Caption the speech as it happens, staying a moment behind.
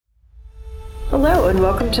Hello, and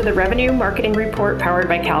welcome to the Revenue Marketing Report powered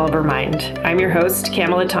by Caliber Mind. I'm your host,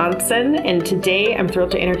 Kamala Thompson, and today I'm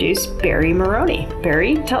thrilled to introduce Barry Maroney.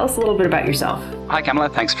 Barry, tell us a little bit about yourself. Hi, Kamala.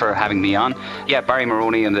 Thanks for having me on. Barry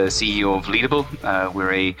Maroney. I'm the CEO of Leadable.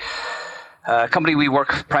 We're a company. We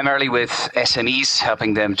work primarily with SMEs,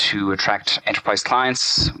 helping them to attract enterprise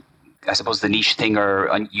clients. I suppose the niche thing or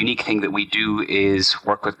a unique thing that we do is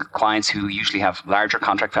work with clients who usually have larger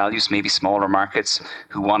contract values, maybe smaller markets,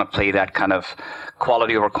 who want to play that kind of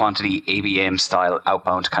quality over quantity, ABM style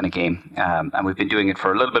outbound kind of game. And we've been doing it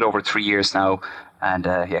for a little bit over 3 years now, and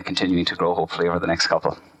continuing to grow hopefully over the next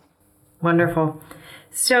couple. Wonderful.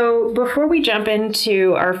 So before we jump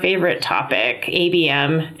into our favorite topic,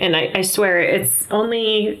 ABM, and I swear it's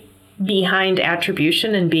only behind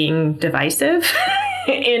attribution and being divisive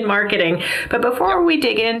in marketing. But before we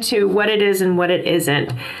dig into what it is and what it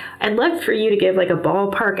isn't, I'd love for you to give like a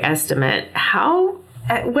ballpark estimate.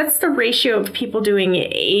 What's the ratio of people doing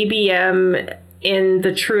ABM in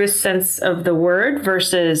the truest sense of the word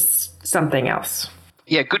versus something else?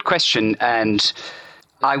 Yeah, good question. And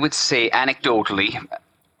I would say anecdotally,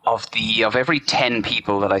 of every 10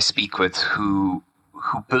 people that I speak with who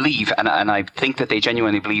believe, and I think that they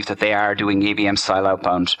genuinely believe that they are doing ABM style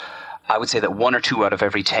outbound, I would say that 1 or 2 out of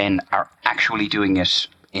every 10 are actually doing it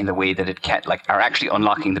in the way that it can, are actually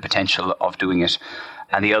unlocking the potential of doing it.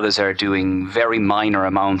 And the others are doing very minor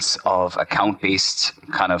amounts of account-based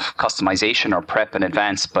kind of customization or prep in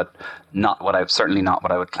advance, but certainly not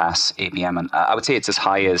what I would class ABM. And I would say it's as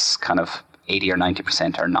high as kind of 80 or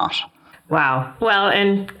 90% are not. Wow. Well,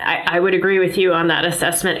 and I would agree with you on that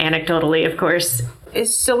assessment anecdotally, of course.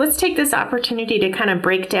 So let's take this opportunity to kind of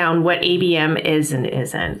break down what ABM is and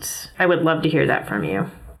isn't. I would love to hear that from you.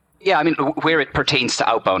 Yeah, I mean, where it pertains to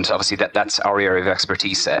outbound, obviously that's our area of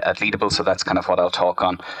expertise at Leadable, so that's kind of what I'll talk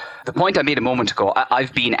on. The point I made a moment ago,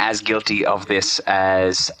 I've been as guilty of this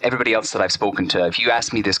as everybody else that I've spoken to. If you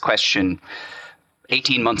asked me this question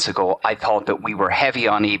 18 months ago, I thought that we were heavy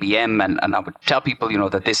on ABM, and I would tell people,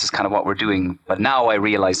 that this is kind of what we're doing. But now I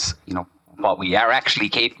realize, what we are actually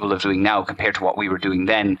capable of doing now compared to what we were doing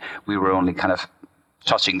then. We were only kind of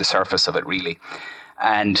touching the surface of it, really.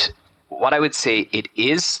 And what I would say, it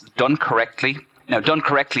is done correctly. Now, done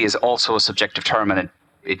correctly is also a subjective term, and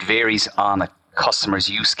it varies on a customer's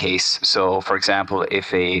use case. So, for example,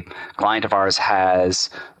 if a client of ours has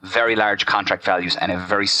very large contract values and a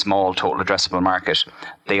very small total addressable market,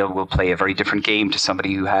 they will play a very different game to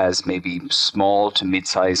somebody who has maybe small to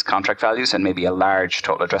mid-sized contract values and maybe a large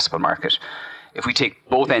total addressable market. If we take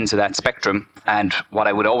both ends of that spectrum, and what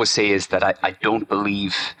I would always say is that I don't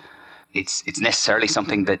believe it's necessarily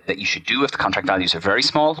something that you should do if the contract values are very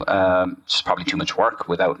small. It's probably too much work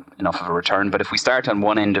without enough of a return. But if we start on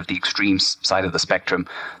one end of the extreme side of the spectrum,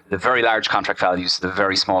 the very large contract values, the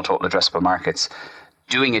very small total addressable markets,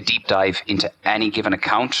 doing a deep dive into any given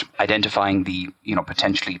account, identifying the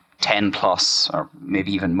potentially 10 plus or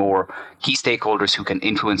maybe even more key stakeholders who can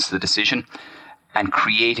influence the decision, and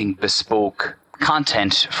creating bespoke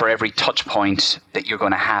content for every touch point that you're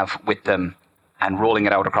going to have with them, and rolling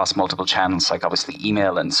it out across multiple channels, like obviously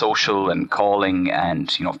email and social and calling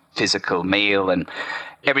and physical mail, and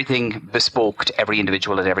everything bespoke to every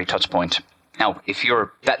individual at every touch point. Now, if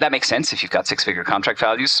that makes sense if you've got 6-figure contract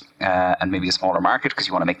values and maybe a smaller market because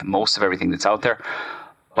you want to make the most of everything that's out there.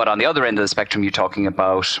 But on the other end of the spectrum, you're talking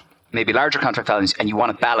about maybe larger contract values, and you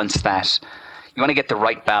want to balance that. You want to get the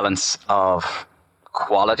right balance of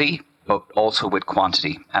quality, but also with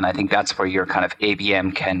quantity. And I think that's where your kind of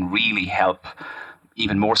ABM can really help,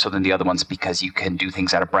 even more so than the other ones, because you can do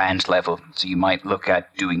things at a brand level. So you might look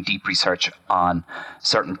at doing deep research on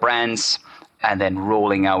certain brands and then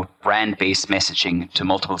rolling out brand-based messaging to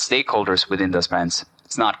multiple stakeholders within those brands.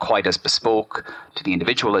 It's not quite as bespoke to the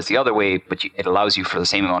individual as the other way, but it allows you for the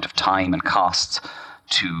same amount of time and costs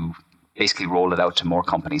to basically roll it out to more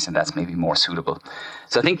companies, and that's maybe more suitable.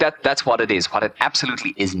 So I think that's what it is. What it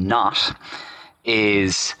absolutely is not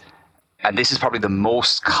is, and this is probably the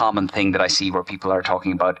most common thing that I see where people are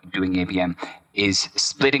talking about doing ABM, is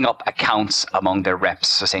splitting up accounts among their reps.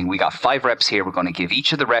 So saying, we got 5 reps here, we're going to give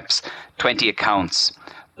each of the reps 20 accounts,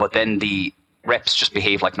 but then the reps just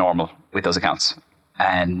behave like normal with those accounts.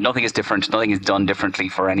 And nothing is different, nothing is done differently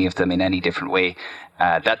for any of them in any different way.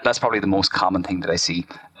 That's probably the most common thing that I see,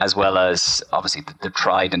 as well as obviously the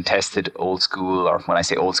tried and tested old school, or when I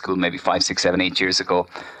say old school, maybe 5, 6, 7, 8 years ago,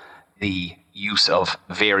 the use of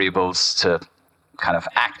variables to kind of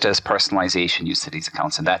act as personalization used to these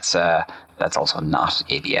accounts. And that's also not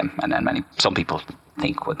ABM. And then some people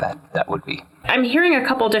think what that would be. I'm hearing a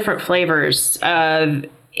couple different flavors of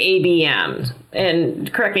ABM,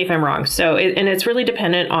 and correct me if I'm wrong. So, and it's really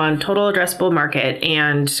dependent on total addressable market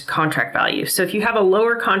and contract value. So if you have a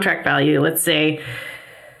lower contract value, let's say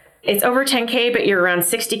it's over 10K, but you're around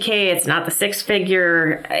 60K, it's not the six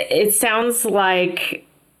figure. It sounds like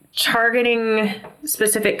targeting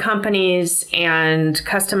specific companies and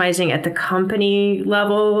customizing at the company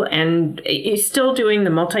level, and still doing the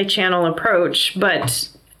multi-channel approach, but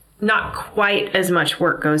not quite as much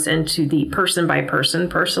work goes into the person by person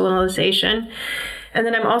personalization. And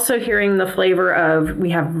then I'm also hearing the flavor of,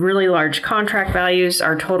 we have really large contract values.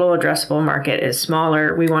 Our total addressable market is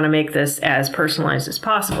smaller. We want to make this as personalized as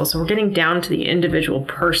possible. So we're getting down to the individual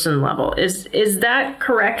person level. Is that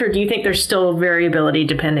correct? Or do you think there's still variability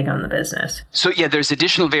depending on the business? So yeah, there's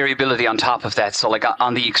additional variability on top of that. So like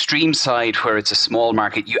on the extreme side where it's a small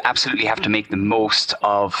market, you absolutely have to make the most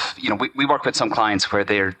of, we work with some clients where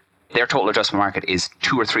their total addressable market is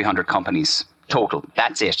 200 or 300 companies total.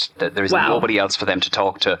 That's it. There's nobody else for them to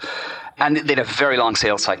talk to. And they'd have very long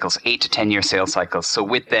sales cycles, 8 to 10 year sales cycles. So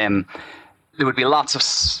with them, there would be lots of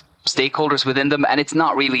stakeholders within them. And it's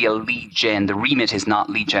not really a lead gen. The remit is not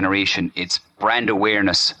lead generation. It's brand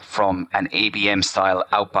awareness from an ABM style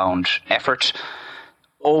outbound effort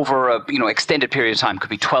over a extended period of time. Could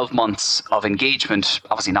be 12 months of engagement,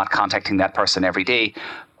 obviously not contacting that person every day,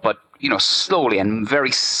 but slowly and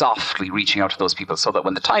very softly reaching out to those people so that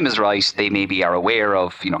when the time is right, they maybe are aware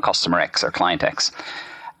of, customer X or client X.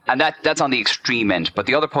 And that's on the extreme end. But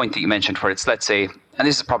the other point that you mentioned where it's, let's say, and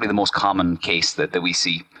this is probably the most common case that we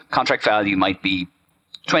see, contract value might be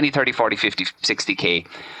 20, 30, 40, 50, 60K,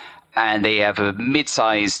 and they have a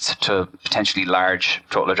mid-sized to potentially large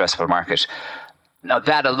total addressable market. Now,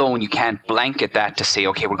 that alone, you can't blanket that to say,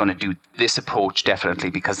 okay, we're going to do this approach definitely,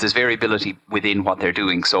 because there's variability within what they're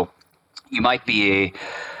doing. So you might be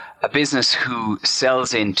a business who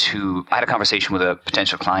sells into, I had a conversation with a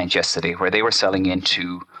potential client yesterday where they were selling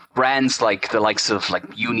into brands like the likes of like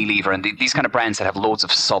Unilever and these kind of brands that have loads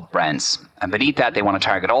of sub-brands. And beneath that, they want to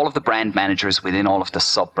target all of the brand managers within all of the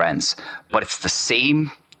sub-brands. But it's the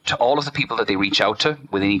same to all of the people that they reach out to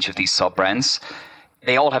within each of these sub-brands.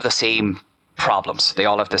 They all have the same problems. They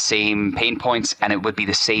all have the same pain points, and it would be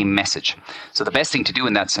the same message. So the best thing to do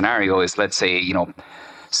in that scenario is, let's say,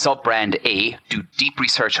 sub-brand A, do deep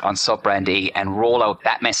research on sub-brand A and roll out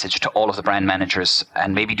that message to all of the brand managers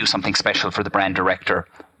and maybe do something special for the brand director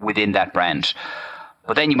within that brand.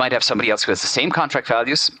 But then you might have somebody else who has the same contract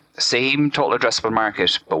values, same total addressable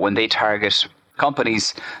market, but when they target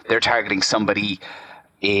companies, they're targeting somebody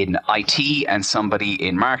in IT and somebody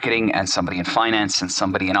in marketing and somebody in finance and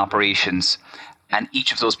somebody in operations. And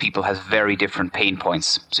each of those people has very different pain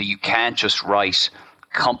points. So you can't just write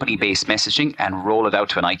company-based messaging and roll it out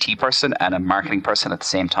to an IT person and a marketing person at the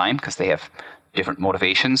same time because they have different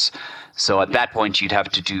motivations. So at that point, you'd have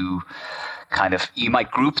to do you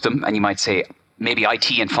might group them and you might say, maybe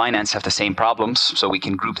IT and finance have the same problems, so we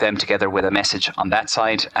can group them together with a message on that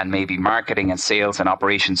side, and maybe marketing and sales and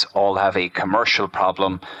operations all have a commercial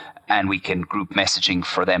problem, and we can group messaging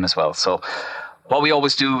for them as well. So what we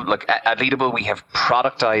always do, like at Leadable, we have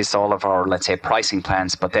productized all of our, let's say, pricing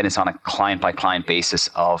plans, but then it's on a client-by-client basis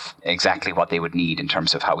of exactly what they would need in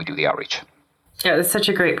terms of how we do the outreach. Yeah, that's such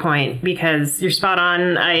a great point because you're spot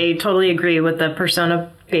on. I totally agree with the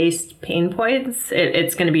persona-based pain points.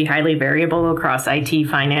 It's going to be highly variable across IT,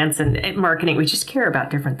 finance, and marketing. We just care about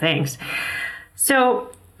different things.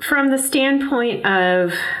 So from the standpoint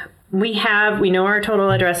of we know our total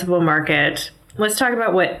addressable market, let's talk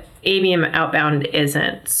about what ABM Outbound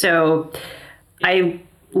isn't. So I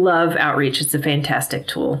love outreach. It's a fantastic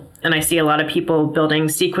tool. And I see a lot of people building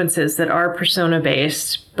sequences that are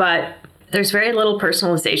persona-based, but there's very little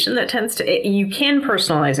personalization that tends to, you can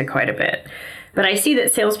personalize it quite a bit. But I see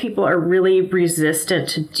that salespeople are really resistant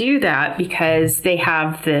to do that because they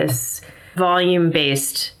have this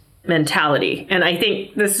volume-based mentality. And I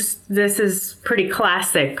think this is pretty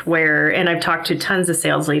classic where, and I've talked to tons of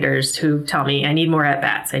sales leaders who tell me, I need more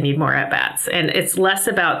at-bats. And it's less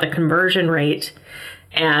about the conversion rate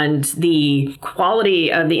and the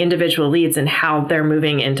quality of the individual leads and how they're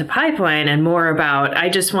moving into pipeline, and more about, I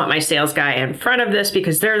just want my sales guy in front of this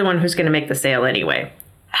because they're the one who's going to make the sale anyway.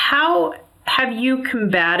 How have you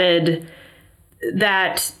combated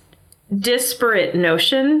that disparate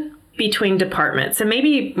notion between departments? And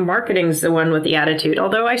maybe marketing's the one with the attitude,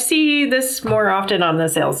 although I see this more often on the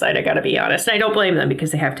sales side, I got to be honest. I don't blame them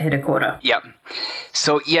because they have to hit a quota. Yeah.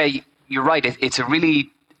 So, yeah, you're right.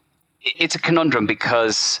 It's a conundrum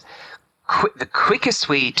because the quickest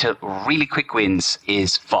way to really quick wins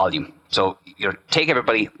is volume. So you take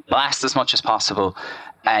everybody, blast as much as possible,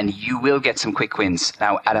 and you will get some quick wins.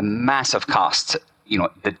 Now, at a massive cost,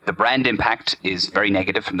 the brand impact is very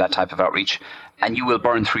negative from that type of outreach, and you will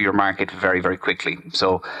burn through your market very, very quickly.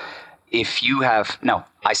 So if you have, now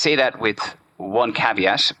I say that with one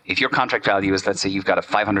caveat. If your contract value is, let's say you've got a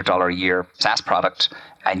 $500 a year SaaS product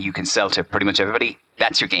and you can sell to pretty much everybody,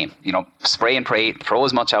 that's your game. Spray and pray, throw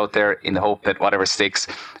as much out there in the hope that whatever sticks.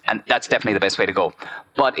 And that's definitely the best way to go.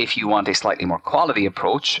 But if you want a slightly more quality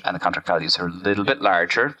approach and the contract values are a little bit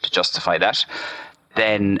larger to justify that,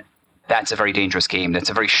 then that's a very dangerous game. That's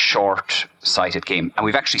a very short-sighted game. And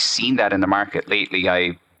we've actually seen that in the market lately.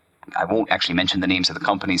 I won't actually mention the names of the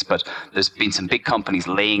companies, but there's been some big companies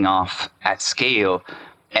laying off at scale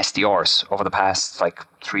SDRs over the past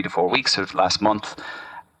 3 to 4 weeks or last month.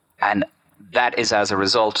 And that is as a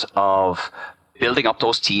result of building up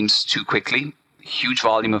those teams too quickly, huge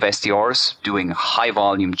volume of SDRs doing high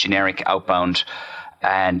volume generic outbound.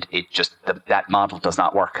 And it just, that model does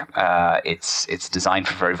not work. It's designed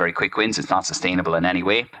for very, very quick wins. It's not sustainable in any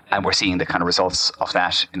way. And we're seeing the kind of results of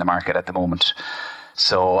that in the market at the moment.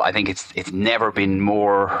 So I think it's never been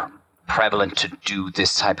more prevalent to do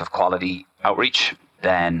this type of quality outreach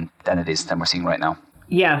than we're seeing right now.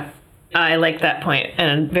 Yeah, I like that point,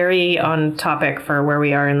 and very on topic for where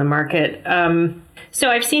we are in the market. So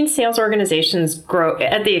I've seen sales organizations grow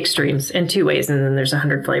at the extremes in two ways, and then there's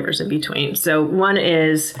 100 flavors in between. So one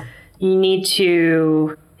is you need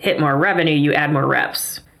to hit more revenue, you add more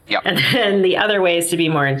reps. Yep. And then the other way is to be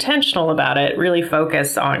more intentional about it, really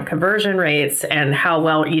focus on conversion rates and how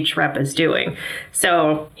well each rep is doing.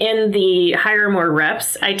 So in the hire more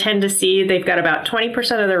reps, I tend to see they've got about 20%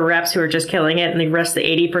 of their reps who are just killing it, and the rest of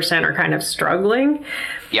the 80% are kind of struggling.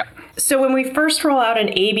 Yep. So when we first roll out an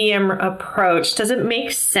ABM approach, does it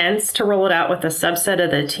make sense to roll it out with a subset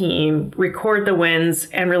of the team, record the wins,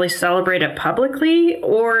 and really celebrate it publicly?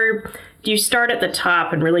 Or do you start at the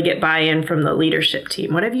top and really get buy-in from the leadership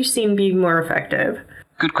team? What have you seen be more effective?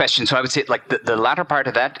 Good question. So I would say the latter part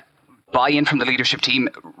of that, buy-in from the leadership team,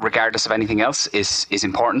 regardless of anything else, is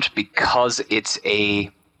important because it's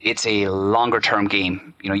a longer term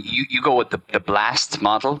game. You go with the blast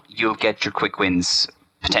model, you'll get your quick wins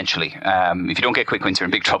potentially. If you don't get quick wins, you're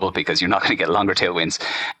in big trouble because you're not going to get longer tail wins.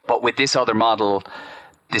 But with this other model,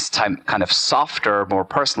 this time kind of softer, more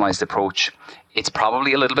personalized approach, it's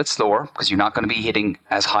probably a little bit slower because you're not going to be hitting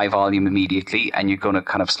as high volume immediately, and you're going to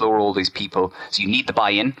kind of slow roll these people. So you need the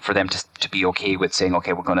buy-in for them to be okay with saying,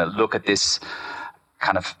 okay, we're going to look at this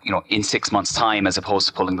kind of, in 6 months' time as opposed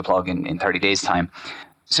to pulling the plug in 30 days' time.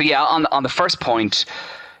 So yeah, on the first point,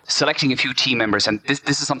 selecting a few team members, and this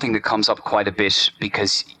is something that comes up quite a bit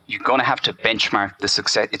because you're going to have to benchmark the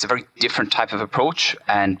success. It's a very different type of approach,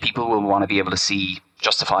 and people will want to be able to see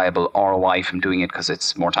justifiable ROI from doing it because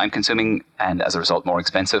it's more time consuming and as a result more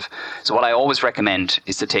expensive. So what I always recommend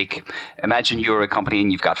is to imagine you're a company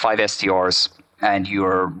and you've got 5 SDRs and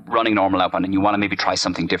you're running normal outbound and you want to maybe try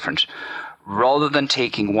something different. Rather than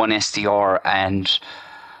taking one SDR and,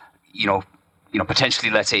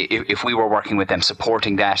 potentially, let's say, if we were working with them,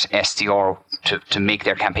 supporting that SDR to make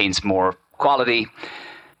their campaigns more quality,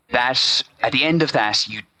 that at the end of that,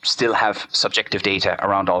 you still have subjective data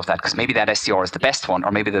around all of that because maybe that SDR is the best one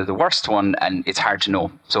or maybe they're the worst one and it's hard to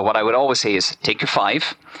know. So what I would always say is take your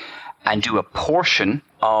 5 and do a portion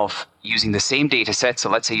of using the same data set. So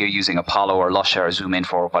let's say you're using Apollo or Lusha or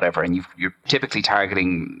ZoomInfo or whatever, and you're typically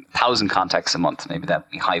targeting 1,000 contacts a month. Maybe that'd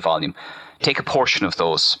be high volume. Take a portion of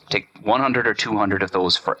those, take 100 or 200 of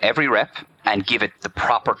those for every rep and give it the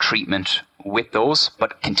proper treatment with those,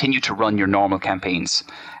 but continue to run your normal campaigns.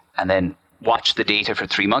 And then watch the data for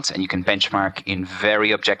 3 months, and you can benchmark in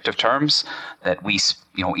very objective terms that we,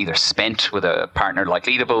 either spent with a partner like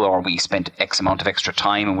Leadable, or we spent X amount of extra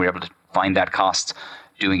time and we were able to find that cost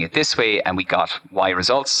doing it this way, and we got Y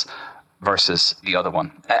results versus the other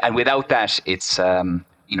one. And without that, it's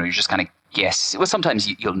you're just kind of guess. Well, sometimes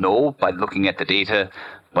you'll know by looking at the data,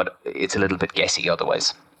 but it's a little bit guessy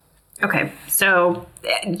otherwise. Okay, so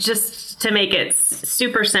just to make it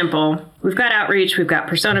super simple, we've got outreach, we've got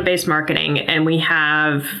persona-based marketing, and we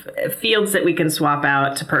have fields that we can swap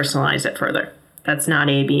out to personalize it further. That's not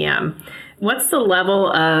ABM. What's the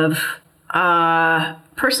level of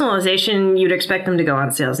personalization you'd expect them to go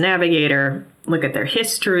on Sales Navigator, look at their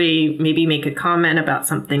history, maybe make a comment about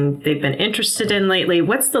something they've been interested in lately?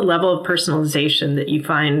 What's the level of personalization that you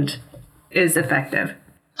find is effective?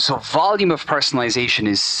 So volume of personalization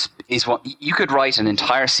is what you could write an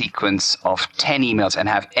entire sequence of 10 emails and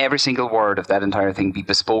have every single word of that entire thing be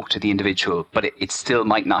bespoke to the individual, but it still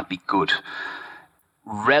might not be good.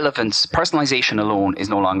 relevance, personalization alone is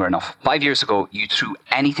no longer enough. 5 years ago, you threw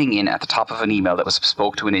anything in at the top of an email that was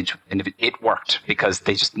spoke to an individual. It worked because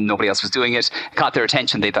nobody else was doing it. Caught their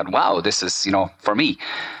attention. They thought, wow, this is, for me.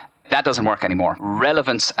 That doesn't work anymore.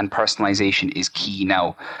 Relevance and personalization is key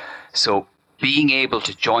now. So being able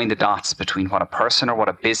to join the dots between what a person or what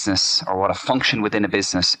a business or what a function within a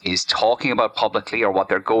business is talking about publicly or what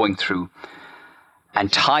they're going through,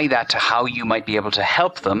 and tie that to how you might be able to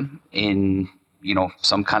help them in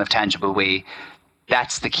some kind of tangible way,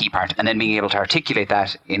 that's the key part. And then being able to articulate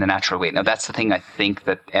that in a natural way. Now, that's the thing I think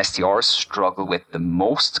that SDRs struggle with the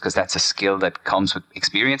most, because that's a skill that comes with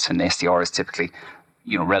experience, and SDR is typically,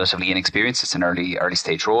 relatively inexperienced. It's an early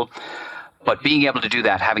stage role. But being able to do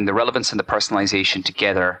that, having the relevance and the personalization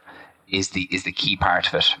together is the key part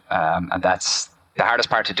of it. And that's the hardest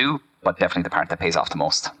part to do, but definitely the part that pays off the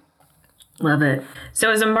most. Love it. So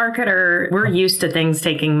as a marketer, we're used to things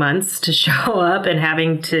taking months to show up and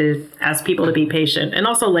having to ask people to be patient, and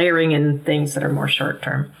also layering in things that are more short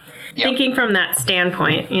term. Yep. Thinking from that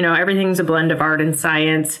standpoint, everything's a blend of art and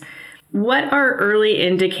science. What are early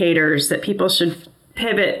indicators that people should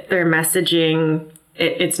pivot their messaging?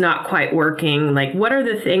 It's not quite working. Like, what are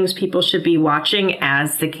the things people should be watching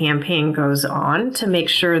as the campaign goes on to make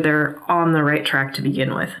sure they're on the right track to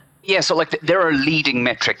begin with? Yeah, so there are leading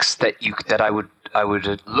metrics that I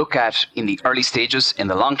would look at in the early stages. In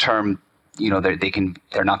the long term,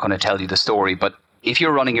 they're not going to tell you the story. But if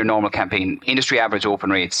you're running your normal campaign, industry average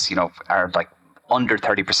open rates, are like under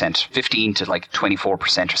 30%, 15 to like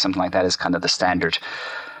 24% or something like that is kind of the standard.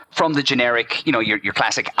 From the generic, your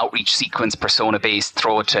classic outreach sequence, persona based,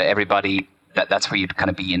 throw it to everybody. That's where you'd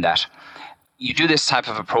kind of be in that. You do this type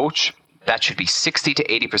of approach, that should be 60 to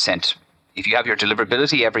 80%. If you have your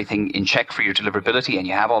deliverability, everything in check for your deliverability, and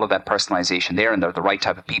you have all of that personalization there, and they're the right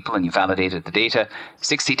type of people, and you validated the data,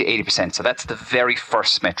 60 to 80%. So that's the very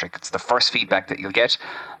first metric. It's the first feedback that you'll get.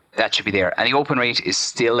 That should be there. And the open rate is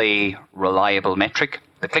still a reliable metric.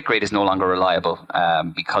 The click rate is no longer reliable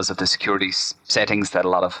because of the security settings that a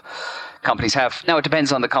lot of companies have. Now, it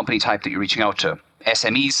depends on the company type that you're reaching out to.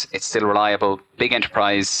 SMEs, it's still reliable. Big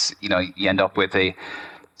enterprise, you end up with a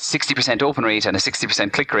 60% open rate and a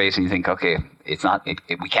 60% click rate, and you think, okay, it's not.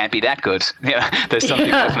 We can't be that good. There's something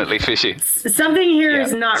definitely fishy. Something here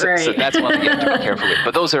is not right. So that's one thing you have to be careful with.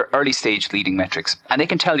 But those are early stage leading metrics, and they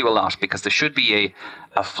can tell you a lot, because there should be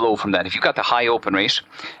a flow from that. If you've got the high open rate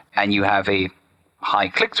and you have a high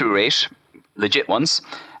click-through rate, legit ones,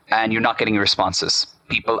 and you're not getting your responses.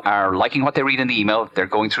 People are liking what they read in the email, they're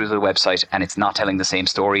going through the website, and it's not telling the same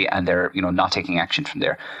story, and they're not taking action from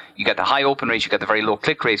there. You get the high open rate, you get the very low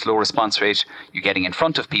click rate, low response rate, you're getting in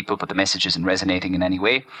front of people, but the message isn't resonating in any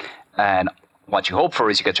way. And what you hope for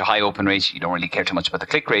is you get your high open rate, you don't really care too much about the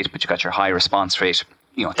click rate, but you got your high response rate.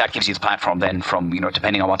 That gives you the platform then from,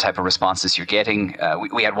 depending on what type of responses you're getting.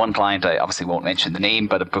 We had one client, I obviously won't mention the name,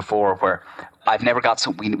 but before, where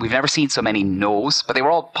we've never seen so many no's, but they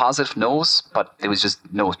were all positive no's, but it was just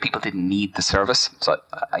no's. People didn't need the service. So,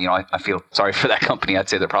 I feel sorry for that company. I'd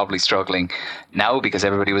say they're probably struggling now because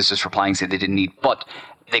everybody was just replying saying they didn't need, but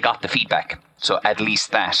they got the feedback. So at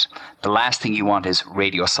least that. The last thing you want is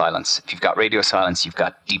radio silence. If you've got radio silence, you've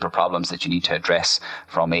got deeper problems that you need to address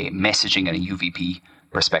from a messaging and a UVP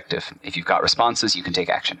perspective. If you've got responses, you can take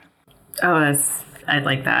action. Oh, I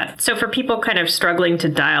like that. So for people kind of struggling to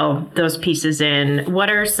dial those pieces in, what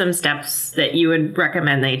are some steps that you would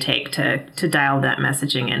recommend they take to dial that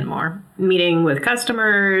messaging in more? Meeting with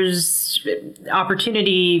customers,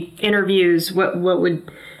 opportunity, interviews, what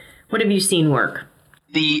have you seen work?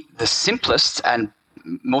 The simplest and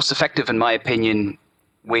most effective, in my opinion,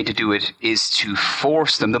 way to do it is to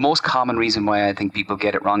force them. The most common reason why I think people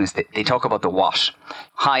get it wrong is that they talk about the what.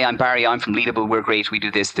 Hi, I'm Barry. I'm from Leadable. We're great. We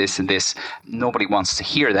do this, this, and this. Nobody wants to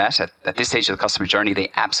hear that. At this stage of the customer journey,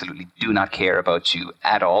 they absolutely do not care about you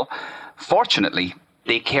at all. Fortunately,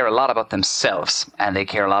 they care a lot about themselves, and they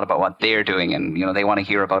care a lot about what they're doing, and they want to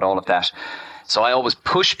hear about all of that. So I always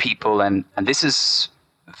push people, and this is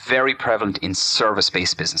very prevalent in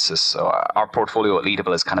service-based businesses. So our portfolio at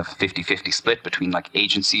Leadable is kind of 50-50 split between like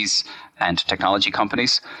agencies and technology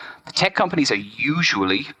companies. The tech companies are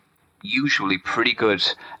usually pretty good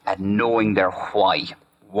at knowing their why.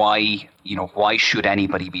 Why should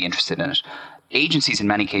anybody be interested in it? Agencies in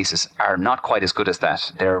many cases are not quite as good as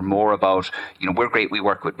that. They're more about, we're great, we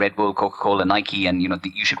work with Red Bull, Coca-Cola, Nike, and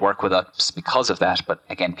you should work with us because of that. But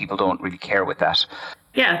again, people don't really care with that.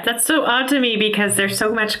 Yeah, that's so odd to me because they're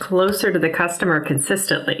so much closer to the customer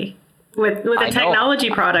consistently. With a technology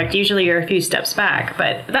product, usually you're a few steps back,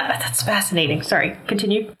 but that's fascinating. Sorry,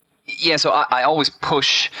 continue. Yeah, so I always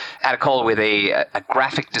push at a call with a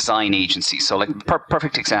graphic design agency. So like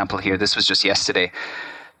perfect example here, this was just yesterday.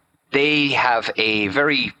 They have a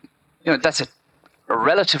very, that's a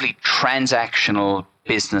relatively transactional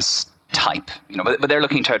business type, but they're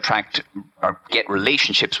looking to attract or get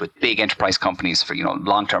relationships with big enterprise companies for,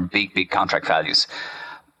 long-term, big contract values.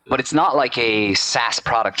 But it's not like a SaaS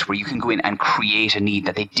product where you can go in and create a need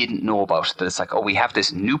that they didn't know about. That it's like, oh, we have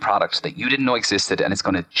this new product that you didn't know existed and it's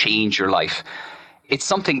going to change your life. It's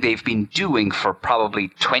something they've been doing for probably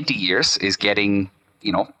 20 years, is getting,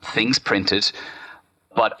 things printed.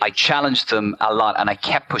 But I challenged them a lot and I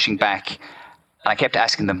kept pushing back. And I kept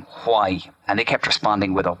asking them why. And they kept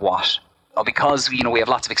responding with a what. Oh, because, we have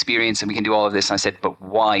lots of experience and we can do all of this. And I said, but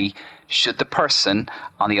why should the person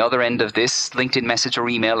on the other end of this LinkedIn message or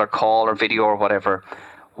email or call or video or whatever,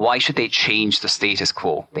 why should they change the status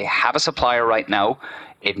quo? They have a supplier right now.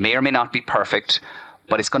 It may or may not be perfect,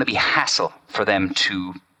 but it's going to be hassle for them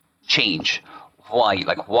to change. Why?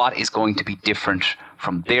 Like, what is going to be different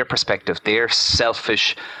from their perspective? They're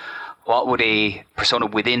selfish. What would a persona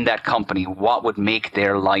within that company, what would make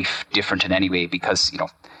their life different in any way? Because,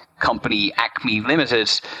 company Acme Limited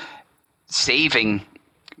saving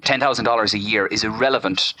 $10,000 a year is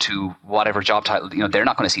irrelevant to whatever job title. They're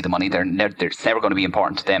not going to see the money. It's never going to be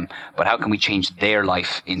important to them. But how can we change their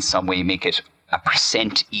life in some way, make it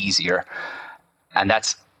 1% easier? And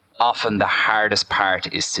that's often the hardest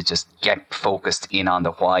part, is to just get focused in on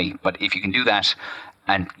the why. But if you can do that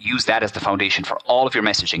and use that as the foundation for all of your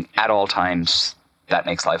messaging at all times, that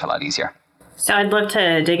makes life a lot easier. So I'd love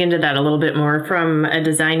to dig into that a little bit more from a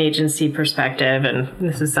design agency perspective. And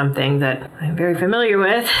this is something that I'm very familiar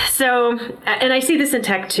with. So, and I see this in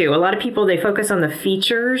tech too. A lot of people, they focus on the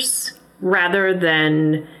features rather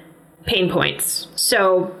than pain points.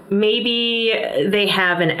 So maybe they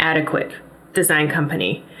have an adequate design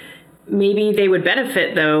company. Maybe they would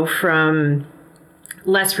benefit though from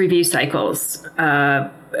less review cycles,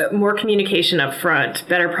 more communication up front,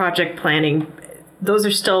 better project planning. Those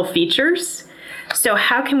are still features. So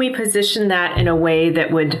how can we position that in a way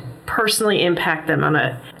that would personally impact them on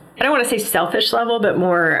I don't want to say selfish level, but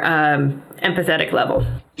more empathetic level?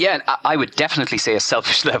 Yeah, I would definitely say a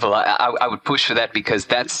selfish level. I would push for that, because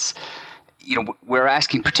that's, we're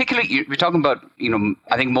asking, particularly, you're talking about,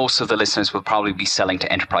 I think most of the listeners will probably be selling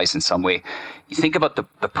to enterprise in some way. You think about the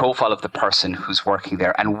profile of the person who's working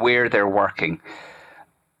there and where they're working.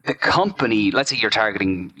 The company, let's say you're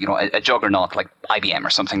targeting, a juggernaut like IBM or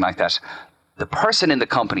something like that. The person in the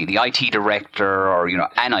company, the IT director or,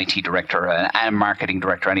 an IT director, a marketing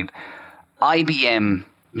director, IBM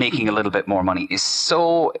making a little bit more money is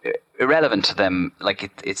so irrelevant to them.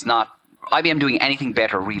 Like it's not IBM doing anything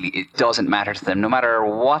better, really. It doesn't matter to them. No matter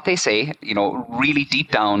what they say, really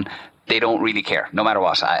deep down, they don't really care, no matter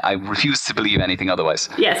what. I refuse to believe anything otherwise.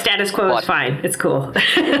 Yeah, status quo is fine. It's cool.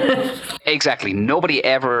 Exactly. Nobody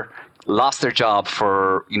ever lost their job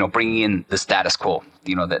for, bringing in the status quo.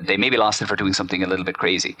 They maybe lost it for doing something a little bit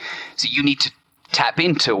crazy. So you need to tap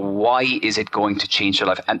into why is it going to change your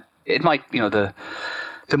life. And it might, the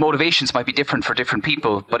motivations might be different for different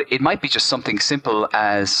people, but it might be just something simple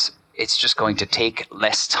as it's just going to take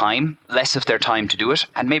less of their time to do it.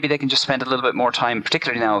 And maybe they can just spend a little bit more time,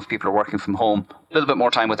 particularly now if people are working from home, a little bit more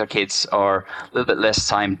time with their kids, or a little bit less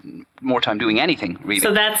time, more time doing anything, really.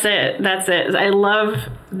 So that's it. I love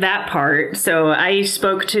that part. So I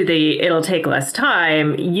spoke to it'll take less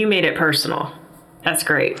time. You made it personal. That's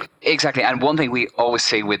great. Exactly. And one thing we always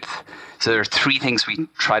say so there are 3 things we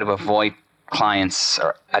try to avoid clients,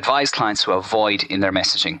 or advise clients to avoid in their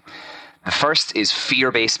messaging. The first is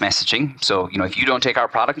fear-based messaging. So, if you don't take our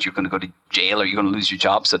product, you're going to go to jail or you're going to lose your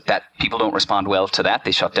job. So that people don't respond well to that.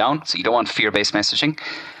 They shut down. So you don't want fear-based messaging.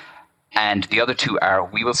 And the other 2 are,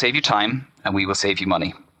 we will save you time and we will save you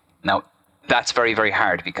money. Now, that's very, very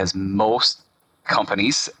hard, because most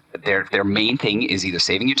companies, their main thing is either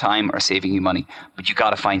saving you time or saving you money. But you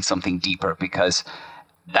got to find something deeper, because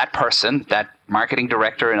that person, that marketing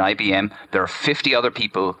director in IBM, there are 50 other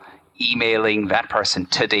people emailing that person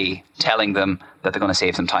today telling them that they're going to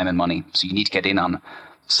save them time and money. So you need to get in on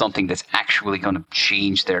something that's actually going to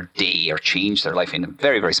change their day or change their life in a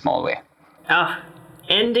very, very small way.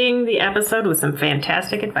 Ending the episode with some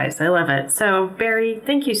fantastic advice. I love it. So Barry,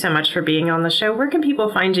 thank you so much for being on the show. Where can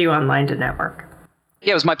people find you online to network?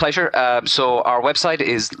 Yeah, it was my pleasure. So our website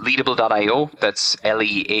is leadable.io. That's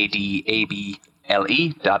leadable.io.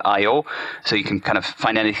 So you can kind of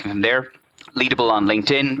find anything from there. Leadable on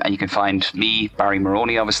LinkedIn, and you can find me, Barry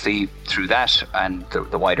Maroney, obviously, through that, and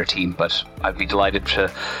the wider team. But I'd be delighted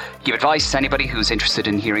to give advice to anybody who's interested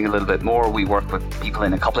in hearing a little bit more. We work with people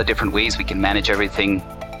in a couple of different ways. We can manage everything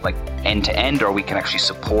like end to end, or we can actually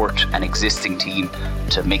support an existing team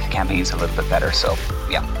to make the campaigns a little bit better. So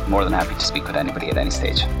yeah, more than happy to speak with anybody at any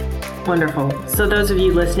stage. Wonderful. So those of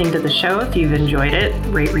you listening to the show, if you've enjoyed it,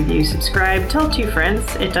 rate, review, subscribe, tell 2 friends.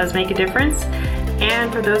 It does make a difference.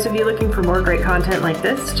 And for those of you looking for more great content like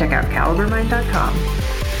this, check out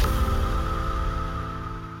calibermind.com.